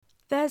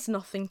There's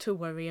nothing to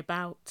worry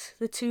about,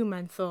 the two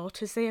men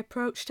thought as they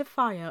approached a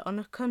fire on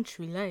a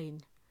country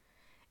lane.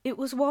 It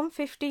was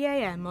 1:50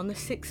 a.m. on the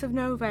 6th of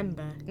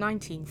November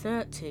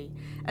 1930,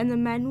 and the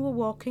men were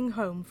walking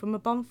home from a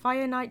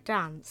bonfire night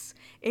dance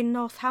in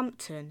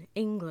Northampton,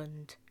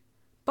 England.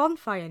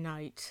 Bonfire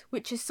night,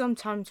 which is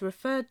sometimes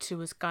referred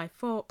to as Guy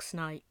Fawkes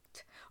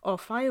Night or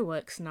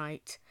Fireworks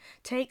Night,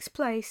 takes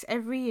place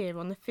every year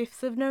on the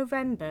 5th of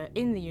November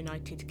in the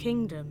United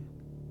Kingdom.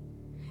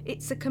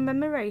 It's a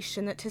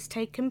commemoration that has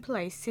taken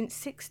place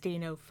since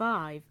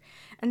 1605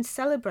 and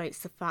celebrates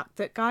the fact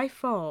that Guy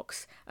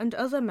Fawkes and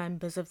other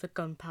members of the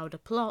Gunpowder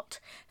Plot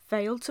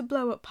failed to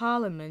blow up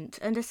Parliament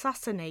and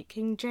assassinate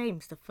King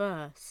James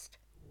I.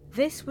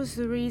 This was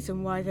the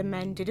reason why the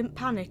men didn't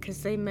panic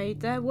as they made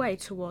their way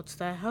towards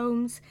their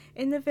homes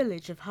in the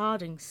village of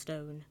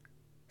Hardingstone.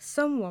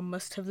 Someone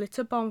must have lit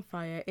a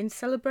bonfire in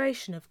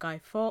celebration of Guy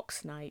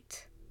Fawkes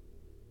Night.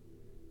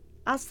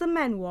 As the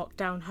men walked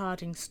down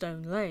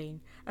Hardingstone Lane,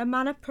 a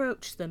man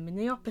approached them in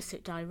the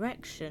opposite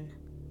direction.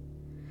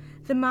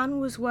 The man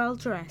was well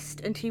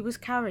dressed and he was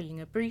carrying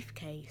a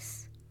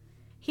briefcase.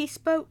 He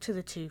spoke to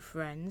the two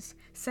friends,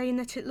 saying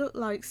that it looked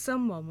like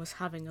someone was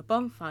having a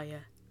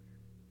bonfire.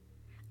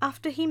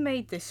 After he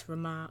made this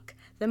remark,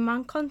 the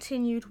man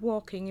continued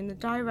walking in the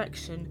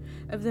direction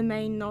of the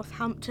main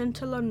Northampton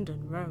to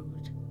London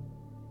road.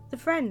 The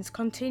friends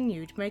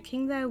continued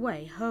making their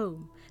way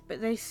home,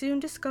 but they soon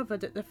discovered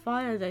that the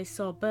fire they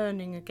saw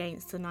burning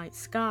against the night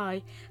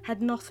sky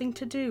had nothing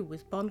to do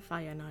with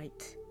bonfire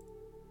night.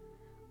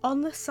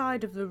 On the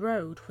side of the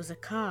road was a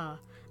car,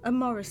 a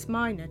Morris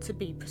Minor to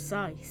be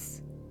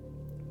precise.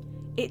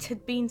 It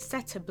had been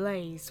set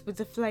ablaze, with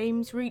the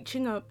flames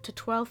reaching up to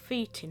 12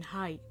 feet in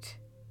height.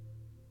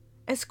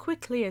 As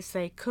quickly as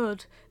they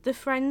could, the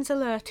friends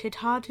alerted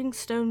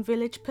Hardingstone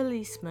village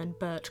policeman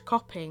Bert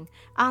Copping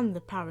and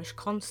the parish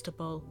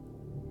constable.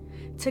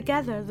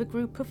 Together, the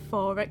group of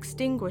four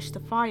extinguished the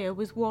fire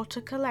with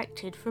water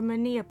collected from a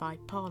nearby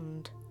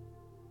pond.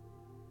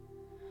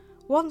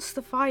 Once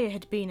the fire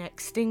had been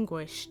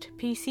extinguished,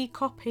 PC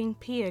Copping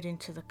peered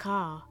into the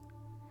car.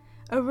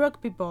 A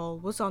rugby ball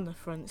was on the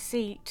front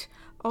seat,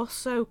 or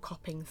so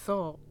Copping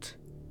thought.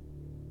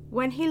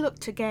 When he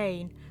looked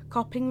again,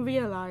 Copping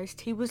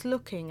realised he was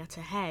looking at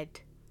a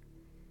head.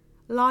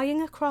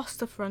 Lying across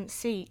the front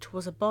seat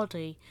was a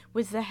body,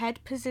 with the head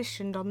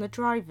positioned on the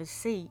driver's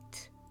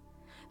seat.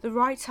 The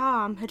right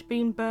arm had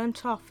been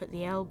burnt off at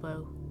the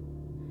elbow.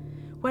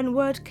 When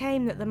word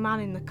came that the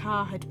man in the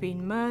car had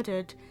been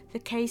murdered, the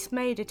case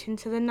made it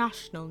into the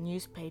national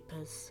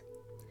newspapers.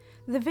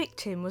 The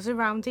victim was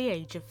around the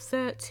age of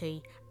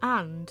 30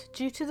 and,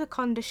 due to the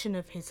condition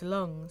of his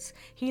lungs,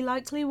 he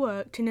likely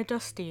worked in a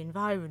dusty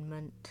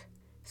environment.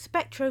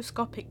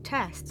 Spectroscopic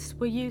tests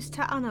were used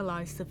to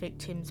analyse the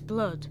victim's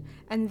blood,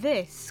 and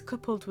this,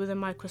 coupled with a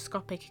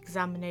microscopic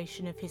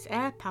examination of his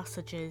air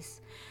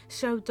passages,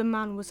 showed the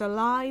man was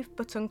alive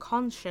but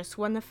unconscious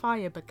when the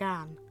fire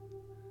began.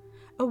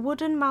 A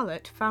wooden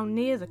mallet found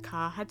near the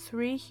car had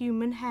 3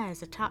 human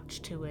hairs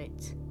attached to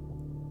it.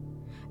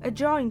 A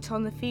joint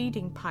on the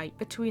feeding pipe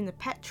between the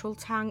petrol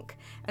tank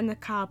and the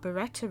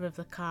carburettor of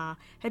the car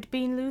had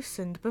been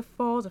loosened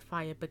before the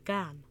fire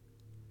began.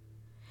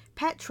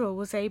 Petrol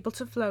was able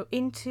to flow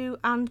into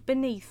and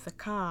beneath the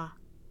car.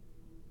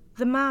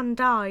 The man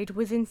died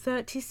within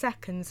 30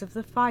 seconds of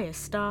the fire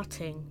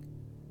starting.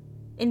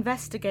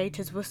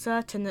 Investigators were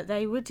certain that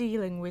they were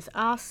dealing with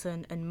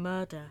arson and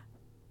murder.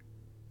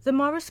 The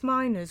Morris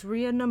Minor's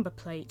rear number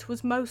plate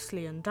was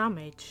mostly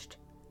undamaged.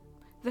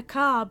 The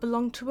car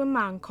belonged to a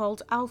man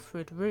called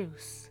Alfred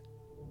Roos.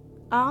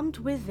 Armed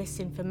with this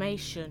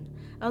information,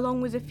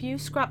 along with a few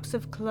scraps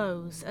of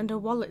clothes and a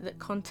wallet that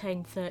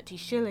contained 30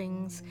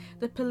 shillings,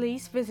 the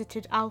police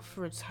visited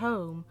Alfred's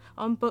home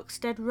on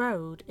Buxted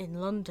Road in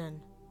London.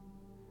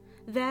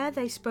 There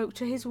they spoke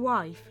to his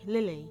wife,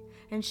 Lily,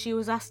 and she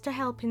was asked to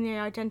help in the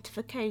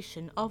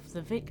identification of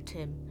the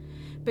victim,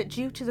 but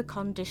due to the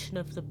condition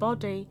of the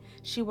body,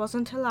 she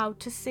wasn't allowed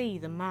to see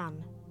the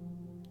man.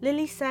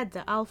 Lily said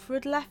that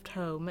Alfred left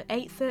home at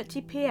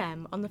 8:30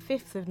 p.m. on the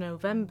 5th of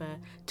November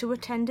to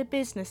attend a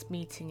business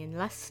meeting in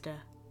Leicester.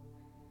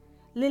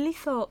 Lily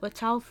thought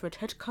that Alfred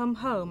had come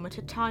home at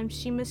a time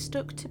she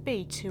mistook to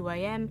be 2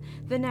 a.m.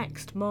 the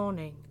next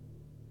morning.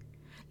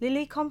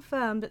 Lily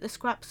confirmed that the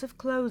scraps of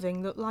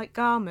clothing looked like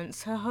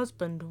garments her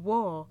husband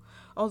wore,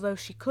 although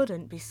she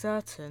couldn't be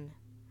certain.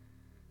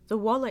 The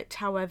wallet,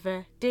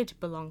 however, did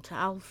belong to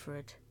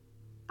Alfred.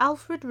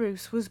 Alfred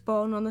Roos was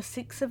born on the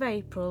 6th of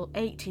April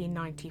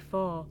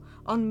 1894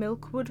 on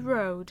Milkwood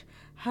Road,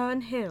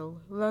 Herne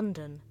Hill,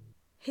 London.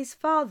 His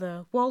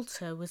father,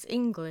 Walter, was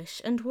English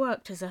and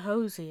worked as a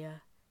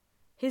hosier.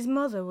 His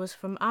mother was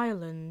from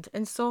Ireland,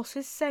 and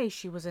sources say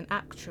she was an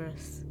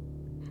actress.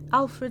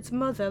 Alfred's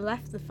mother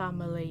left the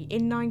family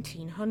in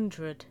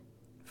 1900.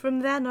 From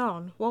then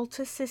on,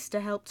 Walter's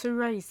sister helped to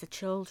raise the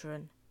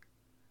children.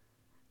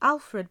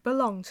 Alfred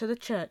belonged to the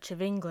Church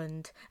of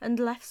England and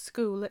left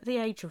school at the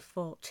age of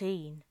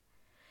 14.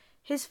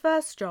 His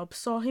first job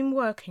saw him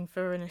working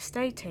for an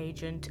estate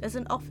agent as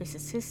an office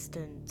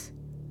assistant.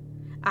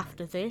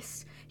 After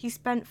this, he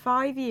spent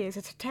 5 years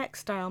at a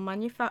textile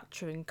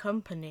manufacturing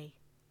company.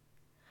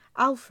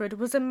 Alfred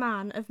was a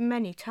man of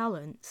many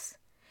talents.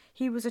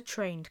 He was a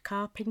trained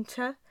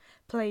carpenter,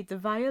 played the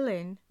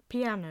violin,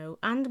 piano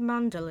and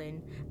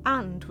mandolin,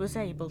 and was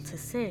able to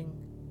sing.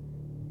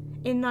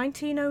 In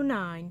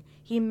 1909,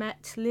 he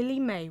met Lily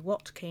Mae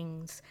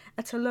Watkins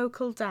at a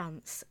local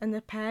dance and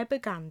the pair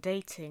began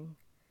dating.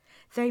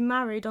 They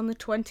married on the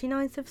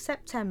 29th of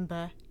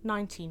September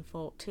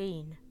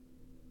 1914.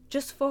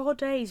 Just 4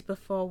 days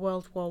before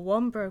World War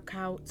I broke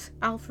out,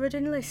 Alfred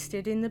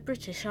enlisted in the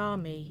British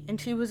Army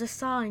and he was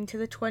assigned to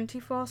the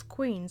 24th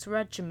Queen's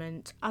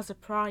Regiment as a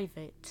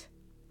private.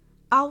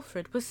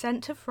 Alfred was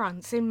sent to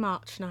France in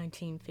March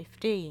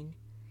 1915.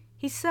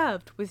 He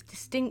served with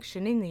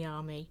distinction in the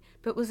army,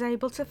 but was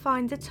able to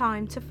find the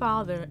time to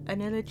father an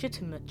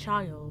illegitimate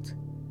child.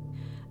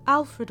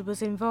 Alfred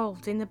was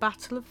involved in the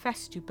Battle of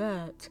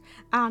Festubert,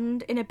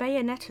 and in a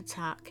bayonet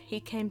attack he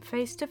came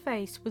face to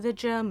face with a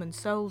German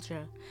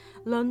soldier,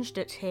 lunged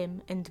at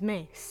him and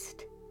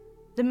missed.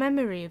 The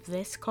memory of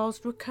this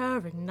caused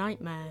recurring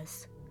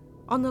nightmares.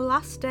 On the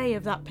last day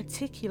of that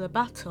particular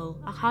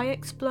battle, a high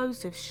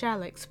explosive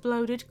shell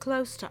exploded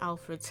close to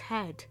Alfred's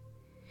head.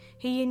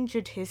 He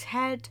injured his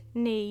head,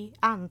 knee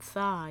and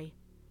thigh.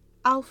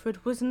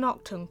 Alfred was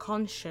knocked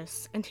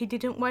unconscious and he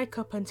didn't wake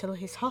up until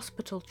his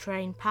hospital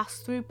train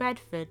passed through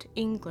Bedford,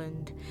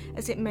 England,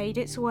 as it made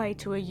its way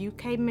to a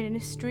UK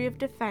Ministry of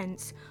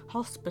Defence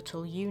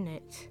hospital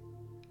unit.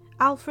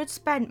 Alfred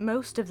spent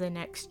most of the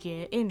next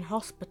year in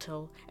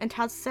hospital and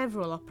had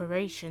several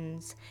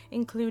operations,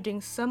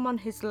 including some on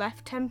his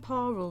left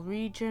temporal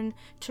region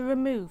to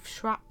remove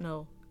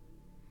shrapnel.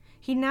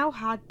 He now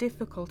had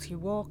difficulty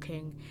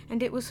walking,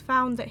 and it was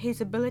found that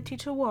his ability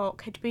to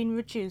walk had been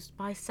reduced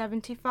by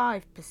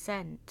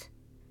 75%.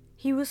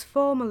 He was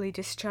formally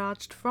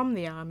discharged from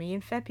the army in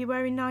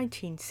February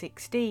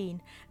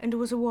 1916 and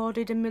was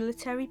awarded a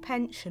military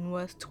pension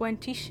worth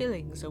 20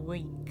 shillings a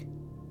week.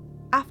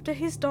 After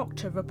his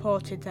doctor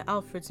reported that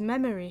Alfred's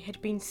memory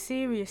had been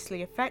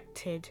seriously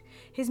affected,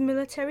 his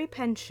military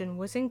pension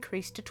was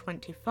increased to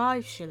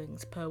 25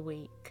 shillings per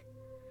week.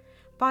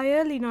 By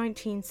early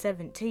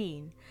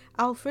 1917,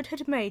 Alfred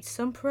had made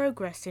some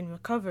progress in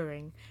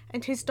recovering,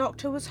 and his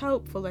doctor was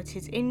hopeful that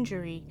his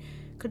injury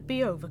could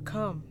be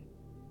overcome.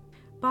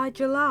 By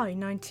July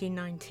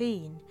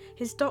 1919,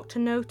 his doctor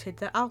noted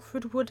that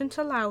Alfred wouldn't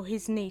allow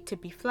his knee to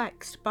be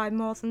flexed by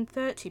more than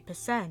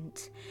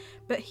 30%,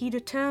 but he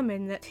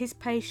determined that his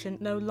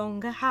patient no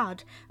longer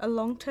had a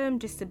long-term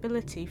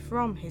disability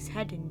from his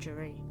head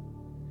injury.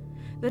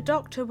 The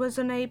doctor was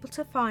unable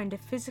to find a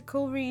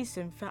physical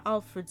reason for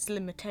Alfred's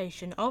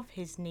limitation of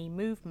his knee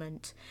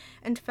movement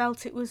and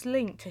felt it was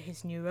linked to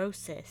his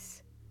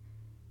neurosis.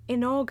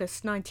 In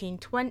August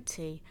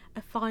 1920,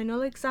 a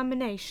final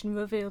examination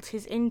revealed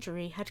his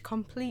injury had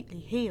completely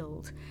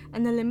healed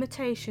and the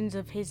limitations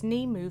of his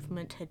knee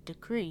movement had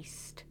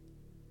decreased.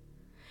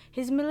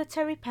 His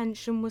military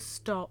pension was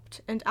stopped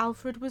and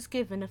Alfred was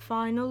given a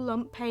final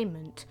lump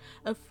payment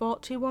of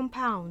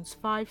 £41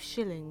 5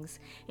 shillings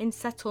in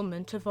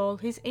settlement of all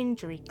his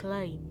injury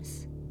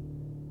claims.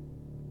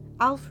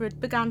 Alfred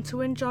began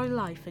to enjoy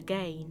life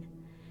again.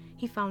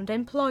 He found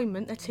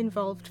employment that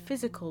involved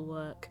physical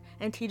work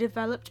and he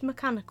developed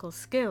mechanical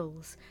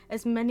skills,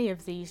 as many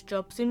of these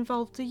jobs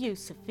involved the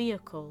use of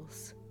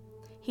vehicles.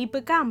 He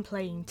began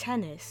playing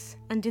tennis,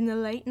 and in the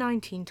late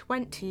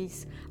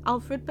 1920s,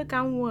 Alfred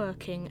began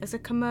working as a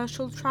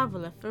commercial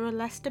traveller for a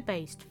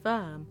Leicester-based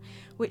firm,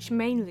 which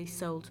mainly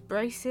sold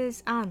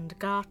braces and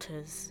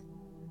garters.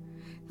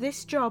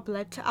 This job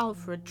led to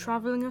Alfred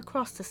travelling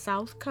across the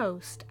South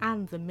Coast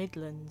and the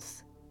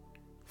Midlands.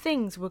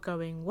 Things were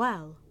going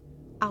well.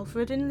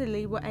 Alfred and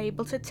Lily were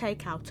able to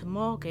take out a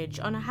mortgage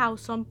on a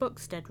house on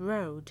Buxted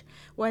Road,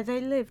 where they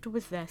lived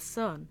with their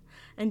son,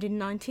 and in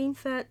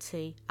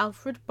 1930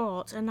 Alfred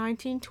bought a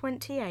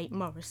 1928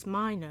 Morris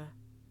Minor.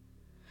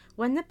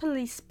 When the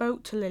police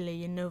spoke to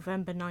Lily in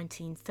November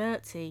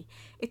 1930,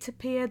 it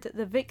appeared that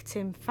the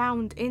victim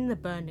found in the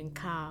burning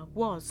car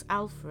was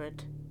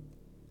Alfred.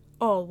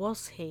 Or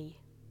was he?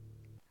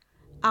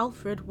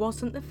 Alfred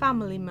wasn't the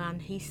family man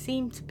he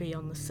seemed to be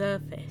on the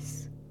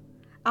surface.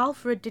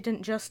 Alfred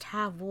didn't just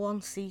have one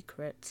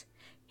secret.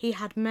 He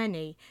had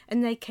many,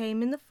 and they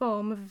came in the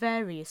form of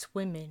various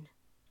women.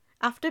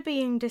 After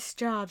being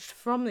discharged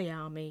from the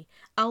army,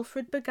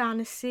 Alfred began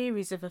a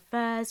series of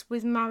affairs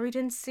with married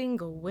and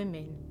single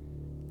women.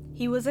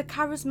 He was a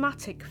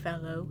charismatic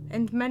fellow,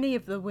 and many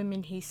of the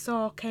women he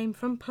saw came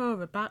from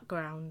poorer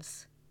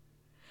backgrounds.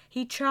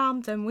 He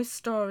charmed them with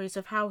stories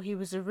of how he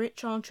was a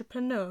rich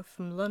entrepreneur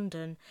from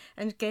London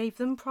and gave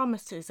them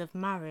promises of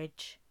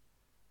marriage.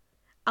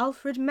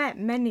 Alfred met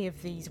many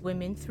of these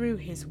women through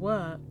his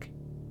work.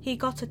 He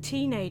got a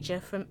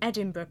teenager from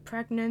Edinburgh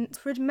pregnant.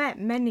 Alfred met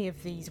many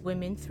of these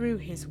women through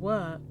his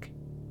work.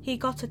 He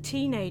got a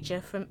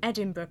teenager from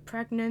Edinburgh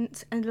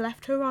pregnant and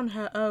left her on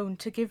her own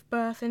to give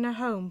birth in a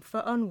home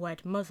for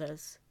unwed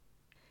mothers.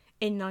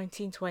 In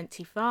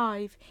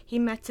 1925, he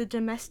met a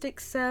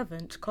domestic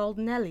servant called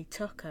Nellie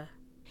Tucker.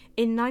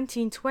 In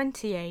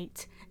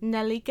 1928,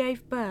 Nellie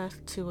gave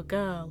birth to a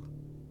girl.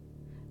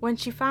 When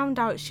she found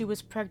out she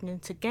was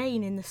pregnant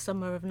again in the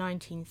summer of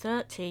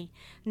 1930,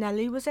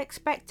 Nellie was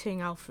expecting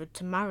Alfred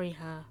to marry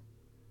her.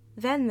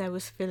 Then there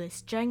was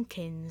Phyllis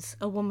Jenkins,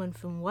 a woman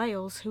from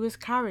Wales who was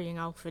carrying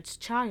Alfred's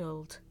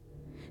child.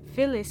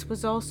 Phyllis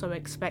was also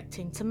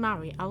expecting to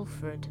marry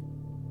Alfred.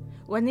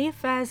 When the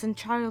affairs and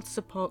child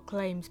support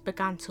claims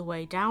began to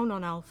weigh down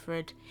on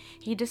Alfred,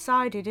 he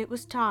decided it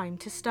was time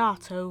to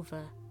start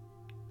over.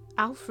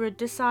 Alfred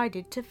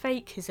decided to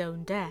fake his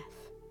own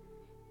death.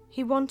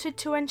 He wanted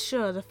to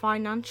ensure the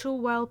financial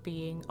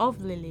well-being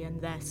of Lily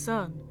and their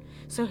son,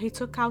 so he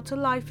took out a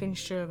life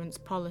insurance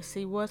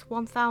policy worth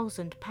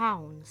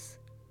 £1,000.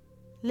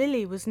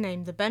 Lily was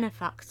named the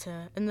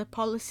benefactor, and the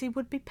policy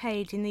would be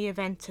paid in the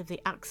event of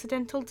the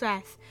accidental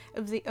death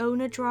of the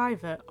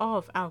owner-driver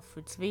of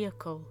Alfred's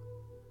vehicle.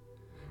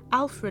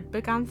 Alfred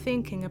began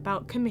thinking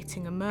about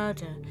committing a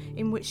murder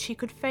in which he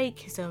could fake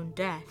his own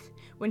death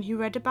when he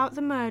read about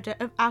the murder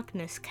of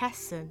Agnes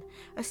Kesson,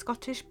 a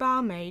Scottish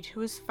barmaid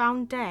who was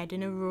found dead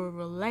in a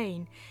rural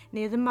lane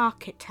near the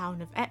market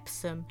town of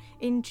Epsom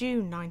in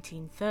June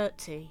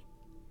 1930.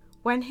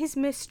 When his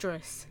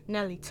mistress,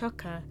 Nellie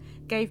Tucker,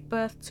 gave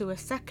birth to a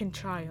second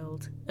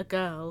child, a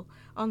girl,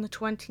 on the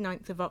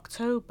 29th of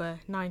October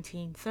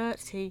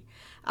 1930,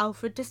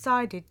 Alfred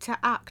decided to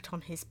act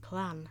on his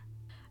plan.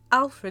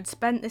 Alfred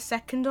spent the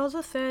 2nd or the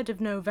 3rd of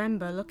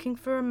November looking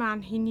for a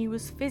man he knew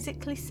was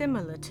physically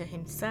similar to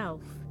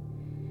himself.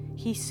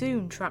 He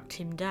soon tracked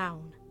him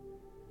down.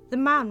 The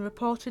man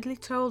reportedly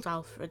told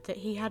Alfred that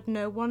he had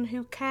no one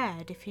who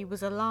cared if he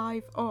was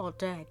alive or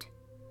dead.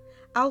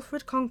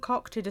 Alfred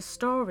concocted a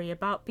story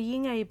about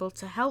being able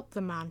to help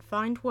the man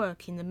find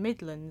work in the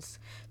Midlands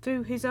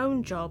through his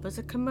own job as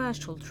a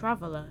commercial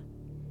traveller.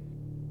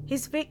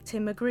 His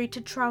victim agreed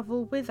to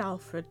travel with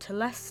Alfred to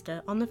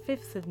Leicester on the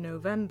 5th of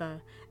November,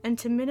 and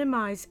to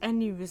minimise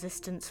any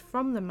resistance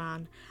from the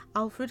man,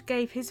 Alfred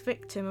gave his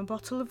victim a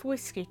bottle of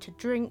whiskey to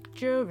drink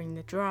during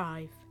the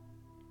drive.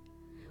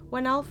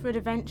 When Alfred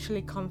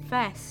eventually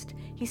confessed,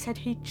 he said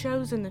he'd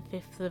chosen the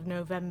 5th of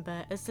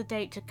November as the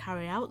date to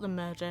carry out the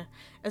murder,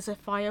 as a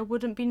fire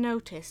wouldn't be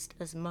noticed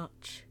as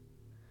much.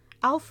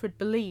 Alfred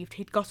believed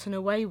he'd gotten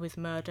away with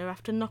murder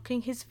after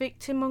knocking his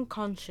victim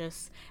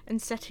unconscious and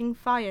setting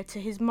fire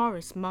to his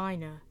Morris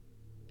Minor.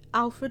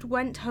 Alfred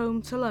went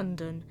home to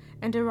London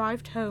and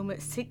arrived home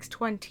at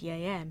 6:20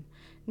 a.m,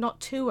 not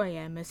 2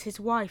 a.m. as his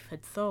wife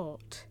had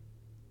thought.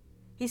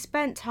 He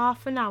spent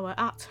half an hour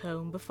at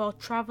home before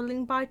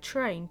travelling by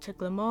train to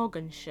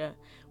Glamorganshire,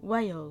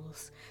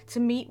 Wales, to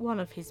meet one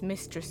of his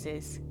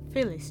mistresses,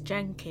 Phyllis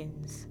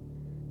Jenkins.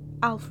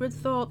 Alfred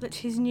thought that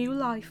his new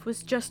life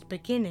was just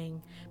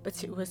beginning,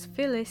 but it was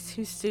Phyllis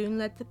who soon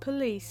led the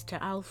police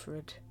to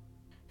Alfred.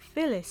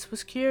 Phyllis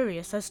was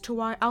curious as to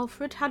why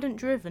Alfred hadn't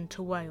driven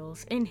to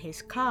Wales in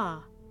his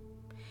car.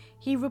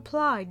 He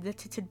replied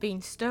that it had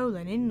been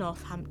stolen in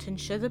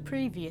Northamptonshire the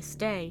previous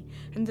day,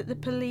 and that the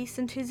police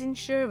and his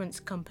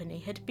insurance company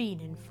had been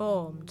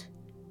informed.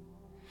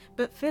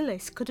 But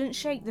Phyllis couldn't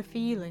shake the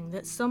feeling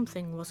that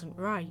something wasn't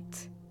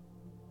right.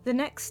 The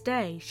next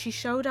day, she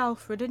showed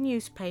Alfred a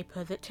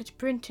newspaper that had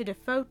printed a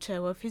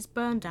photo of his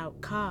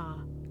burned-out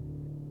car.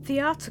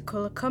 The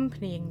article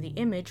accompanying the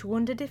image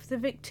wondered if the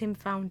victim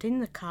found in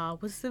the car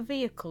was the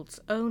vehicle's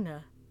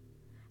owner.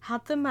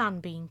 Had the man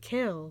been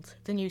killed?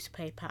 The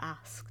newspaper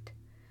asked.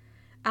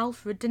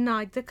 Alfred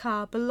denied the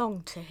car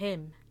belonged to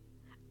him.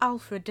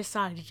 Alfred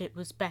decided it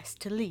was best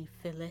to leave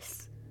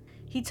Phyllis.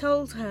 He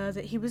told her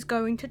that he was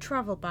going to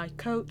travel by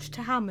coach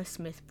to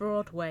Hammersmith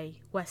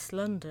Broadway, West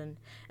London,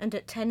 and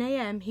at 10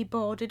 a.m. he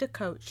boarded a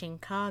coach in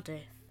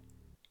Cardiff.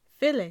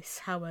 Phyllis,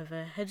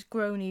 however, had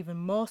grown even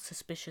more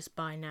suspicious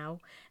by now,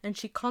 and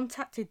she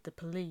contacted the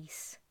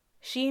police.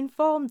 She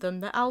informed them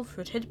that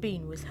Alfred had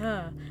been with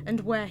her,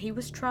 and where he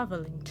was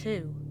travelling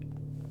to.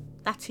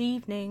 That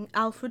evening,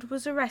 Alfred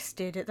was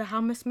arrested at the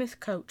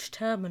Hammersmith coach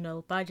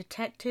terminal by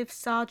Detective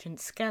Sergeant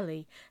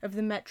Skelly of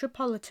the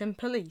Metropolitan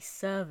Police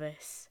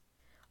Service.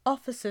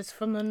 Officers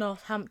from the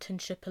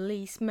Northamptonshire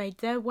Police made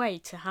their way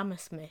to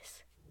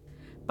Hammersmith.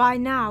 By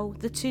now,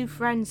 the two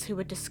friends who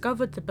had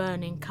discovered the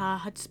burning car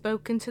had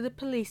spoken to the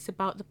police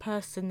about the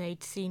person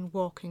they'd seen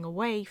walking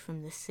away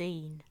from the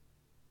scene.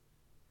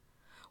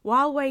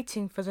 While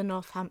waiting for the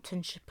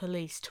Northamptonshire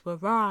police to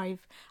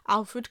arrive,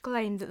 Alfred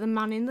claimed that the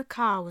man in the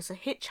car was a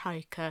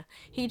hitchhiker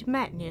he'd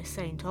met near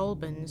St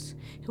Albans,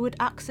 who had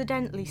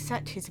accidentally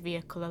set his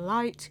vehicle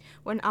alight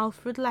when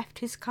Alfred left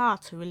his car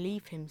to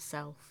relieve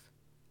himself.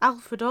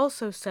 Alfred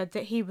also said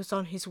that he was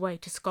on his way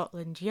to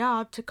Scotland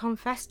Yard to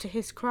confess to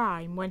his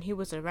crime when he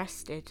was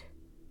arrested.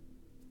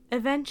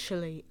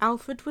 Eventually,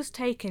 Alfred was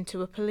taken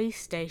to a police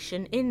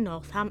station in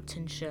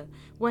Northamptonshire,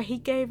 where he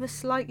gave a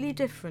slightly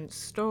different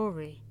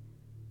story.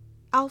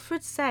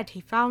 Alfred said he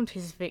found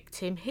his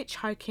victim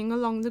hitchhiking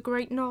along the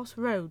Great North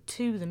Road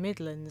to the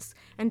Midlands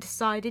and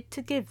decided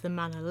to give the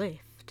man a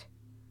lift.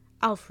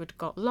 Alfred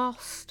got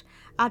lost,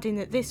 adding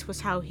that this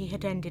was how he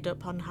had ended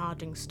up on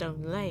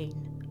Hardingstone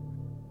Lane.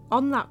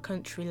 On that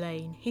country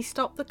lane, he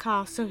stopped the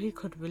car so he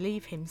could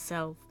relieve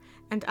himself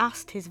and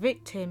asked his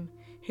victim,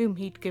 whom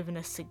he'd given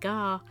a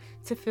cigar,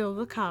 to fill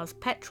the car's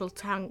petrol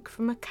tank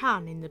from a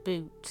can in the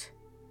boot.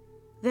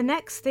 The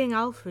next thing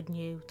Alfred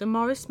knew, the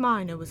Morris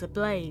Minor was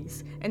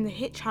ablaze and the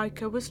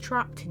hitchhiker was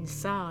trapped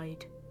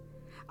inside.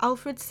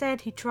 Alfred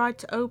said he tried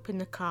to open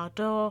the car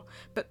door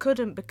but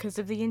couldn't because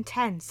of the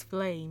intense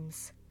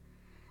flames.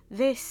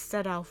 This,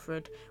 said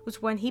Alfred,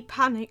 was when he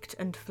panicked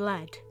and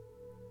fled.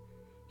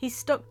 He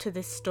stuck to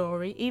this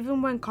story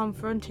even when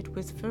confronted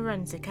with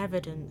forensic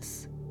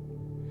evidence.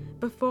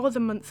 Before the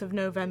month of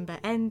November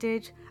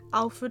ended,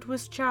 Alfred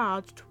was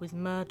charged with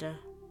murder.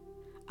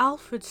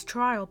 Alfred's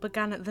trial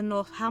began at the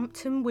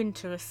Northampton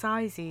Winter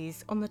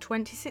Assizes on the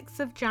 26th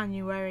of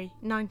January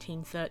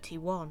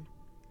 1931.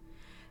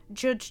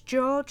 Judge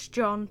George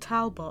John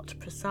Talbot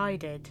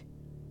presided.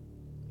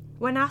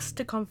 When asked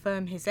to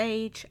confirm his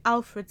age,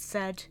 Alfred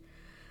said,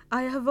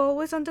 "I have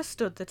always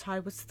understood that I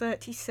was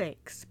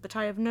 36, but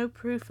I have no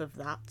proof of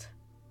that."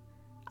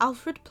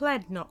 Alfred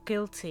pled not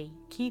guilty,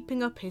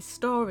 keeping up his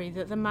story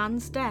that the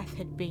man's death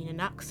had been an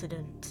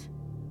accident.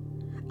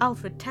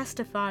 Alfred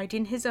testified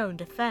in his own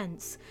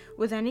defence,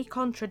 with any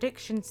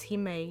contradictions he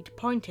made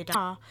pointed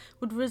out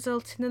would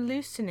result in a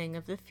loosening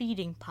of the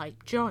feeding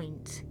pipe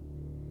joint.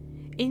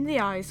 In the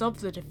eyes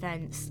of the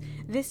defence,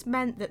 this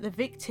meant that the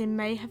victim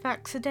may have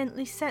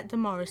accidentally set the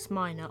Morris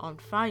Minor on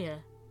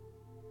fire.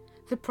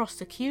 The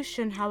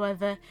prosecution,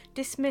 however,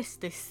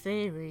 dismissed this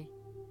theory.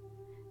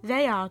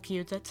 They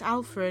argued that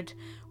Alfred,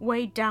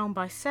 weighed down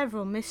by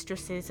several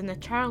mistresses and the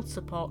child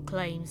support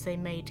claims they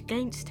made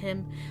against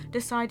him,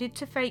 decided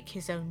to fake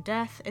his own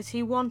death as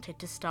he wanted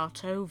to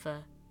start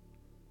over.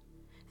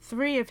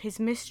 3 of his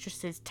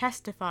mistresses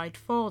testified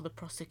for the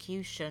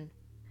prosecution.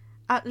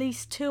 At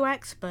least 2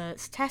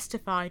 experts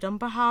testified on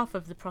behalf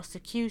of the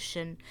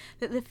prosecution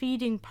that the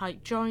feeding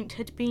pipe joint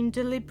had been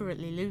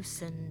deliberately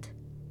loosened.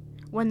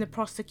 When the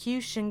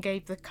prosecution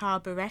gave the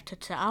carburettor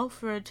to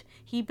Alfred,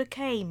 he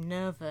became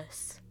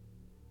nervous.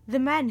 The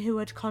men who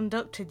had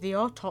conducted the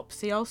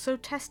autopsy also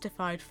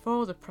testified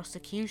for the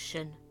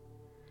prosecution.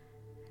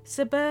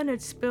 Sir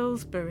Bernard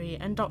Spilsbury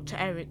and Dr.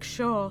 Eric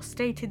Shaw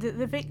stated that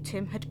the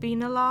victim had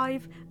been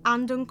alive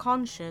and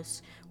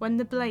unconscious when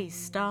the blaze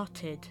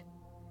started.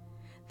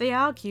 They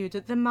argued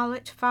that the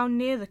mallet found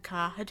near the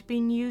car had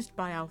been used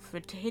by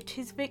Alfred to hit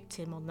his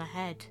victim on the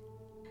head.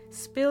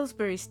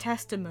 Spilsbury's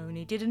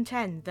testimony didn't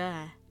end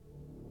there.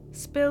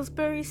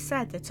 Spilsbury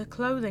said that a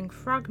clothing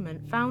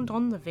fragment found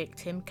on the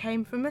victim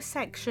came from a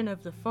section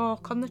of the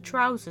fork on the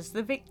trousers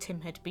the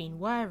victim had been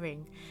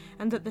wearing,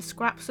 and that the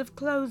scraps of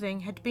clothing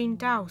had been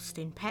doused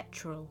in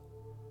petrol.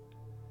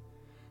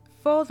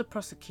 For the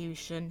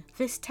prosecution,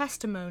 this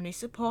testimony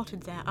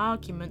supported their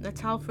argument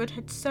that Alfred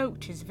had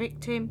soaked his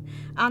victim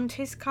and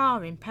his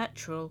car in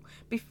petrol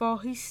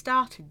before he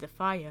started the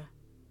fire.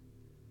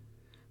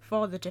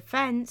 For the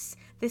defence,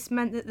 this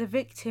meant that the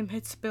victim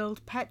had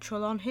spilled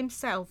petrol on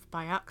himself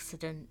by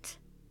accident.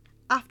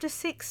 After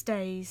 6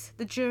 days,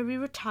 the jury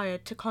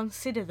retired to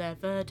consider their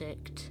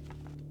verdict.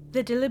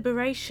 The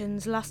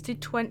deliberations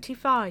lasted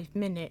 25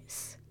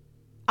 minutes.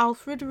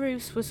 Alfred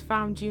Roos was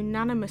found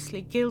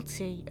unanimously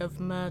guilty of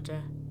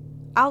murder.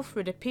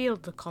 Alfred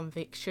appealed the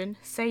conviction,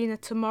 saying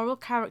that a moral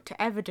character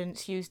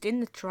evidence used in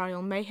the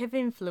trial may have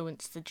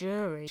influenced the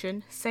jury.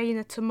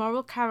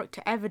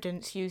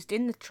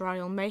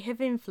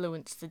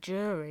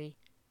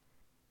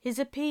 His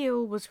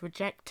appeal was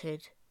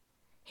rejected.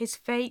 His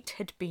fate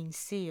had been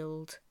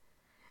sealed.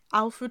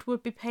 Alfred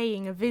would be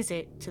paying a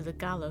visit to the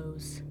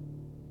gallows.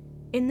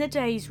 In the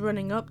days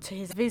running up to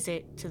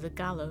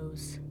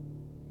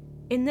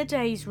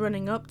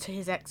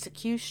his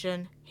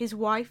execution, his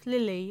wife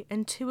Lily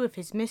and 2 of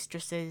his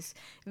mistresses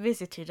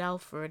visited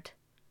Alfred.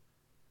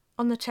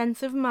 On the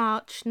 10th of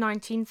March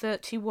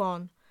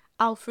 1931,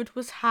 Alfred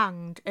was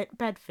hanged at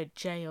Bedford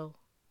Jail.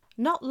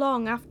 Not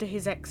long after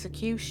his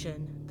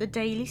execution, the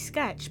Daily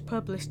Sketch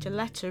published a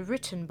letter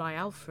written by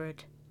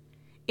Alfred.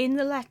 In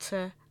the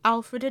letter,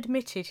 Alfred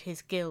admitted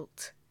his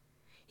guilt.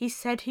 He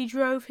said he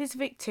drove his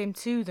victim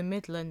to the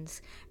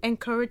Midlands,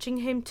 encouraging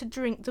him to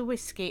drink the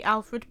whiskey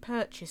Alfred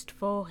purchased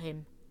for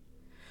him.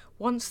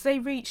 Once they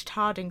reached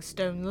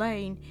Hardingstone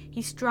Lane,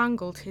 he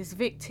strangled his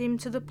victim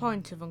to the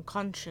point of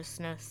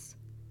unconsciousness.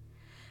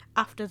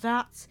 After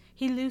that,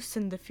 he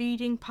loosened the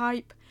feeding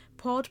pipe,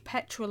 poured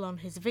petrol on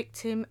his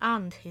victim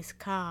and his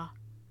car.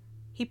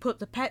 He put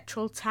the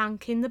petrol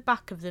tank in the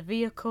back of the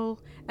vehicle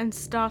and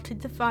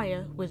started the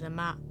fire with a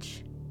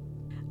match.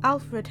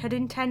 Alfred had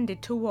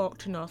intended to walk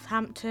to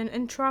Northampton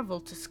and travel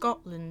to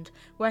Scotland,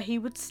 where he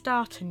would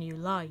start a new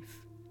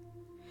life.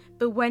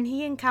 But when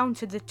he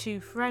encountered the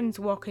 2 friends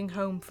walking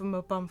home from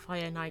a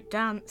bonfire night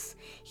dance,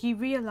 he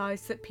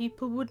realised that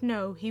people would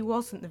know he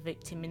wasn't the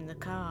victim in the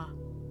car.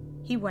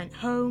 He went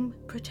home,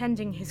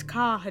 pretending his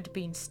car had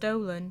been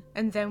stolen,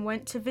 and then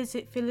went to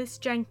visit Phyllis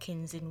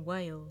Jenkins in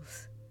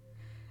Wales.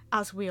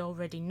 As we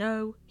already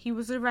know, he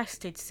was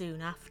arrested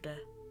soon after.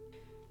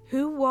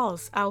 Who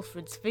was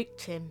Alfred's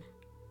victim?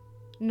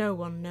 No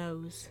one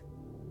knows.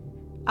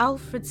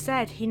 Alfred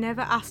said he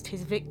never asked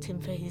his victim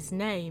for his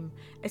name,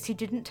 as he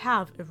didn't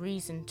have a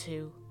reason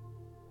to.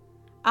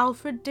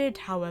 Alfred did,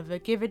 however,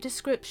 give a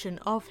description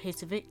of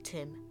his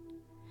victim.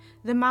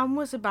 The man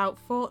was about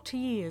 40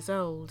 years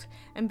old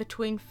and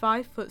between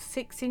 5 foot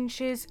 6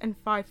 inches and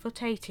 5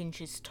 foot 8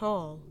 inches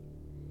tall.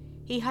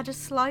 He had a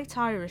slight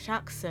Irish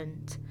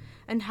accent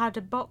and had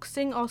a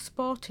boxing or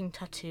sporting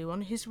tattoo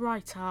on his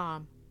right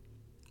arm.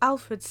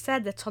 Alfred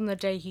said that on the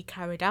day he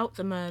carried out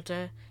the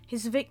murder,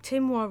 his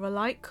victim wore a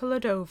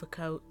light-coloured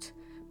overcoat,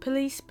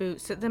 police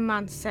boots that the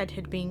man said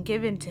had been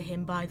given to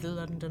him by the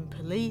London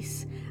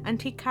police,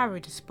 and he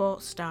carried a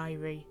sports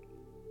diary.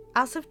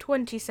 As of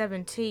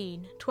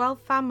 2017,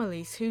 12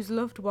 families whose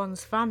loved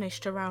ones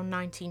vanished around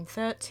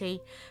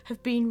 1930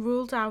 have been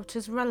ruled out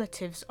as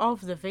relatives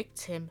of the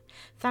victim,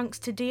 thanks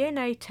to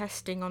DNA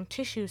testing on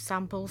tissue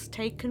samples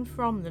taken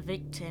from the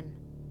victim.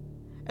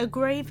 A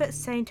grave at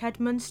St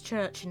Edmund's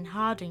Church in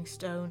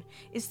Hardingstone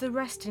is the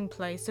resting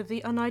place of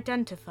the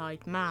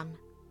unidentified man.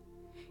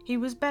 He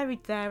was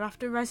buried there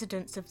after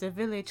residents of the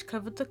village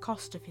covered the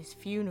cost of his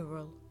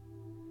funeral.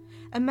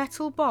 A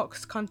metal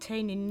box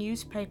containing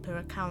newspaper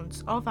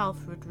accounts of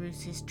Alfred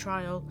Roos's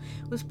trial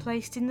was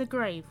placed in the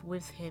grave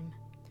with him.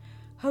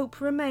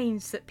 Hope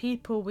remains that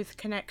people with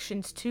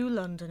connections to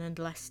London and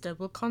Leicester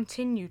will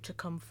continue to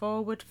come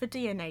forward for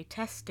DNA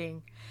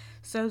testing,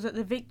 so that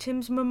the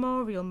victim's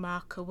memorial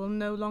marker will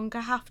no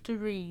longer have to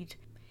read,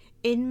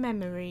 "In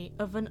memory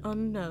of an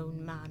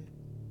unknown man."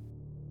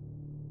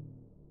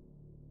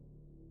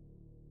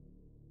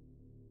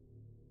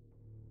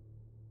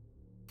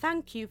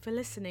 Thank you for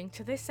listening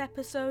to this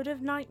episode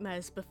of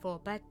Nightmares Before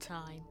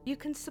Bedtime. You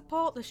can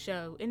support the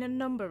show in a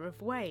number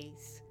of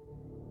ways.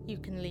 You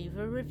can leave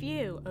a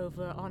review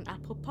over on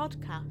Apple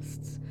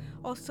Podcasts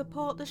or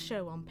support the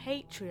show on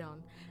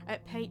Patreon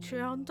at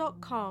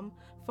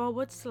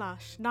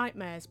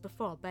patreon.com/Nightmares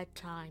Before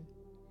Bedtime.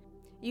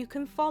 You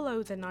can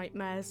follow the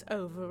Nightmares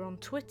over on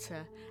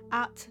Twitter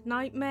at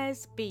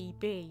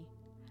NightmaresBB.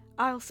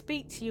 I'll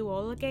speak to you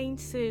all again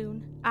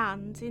soon,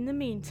 and in the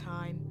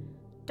meantime,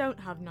 don't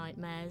have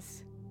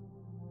nightmares.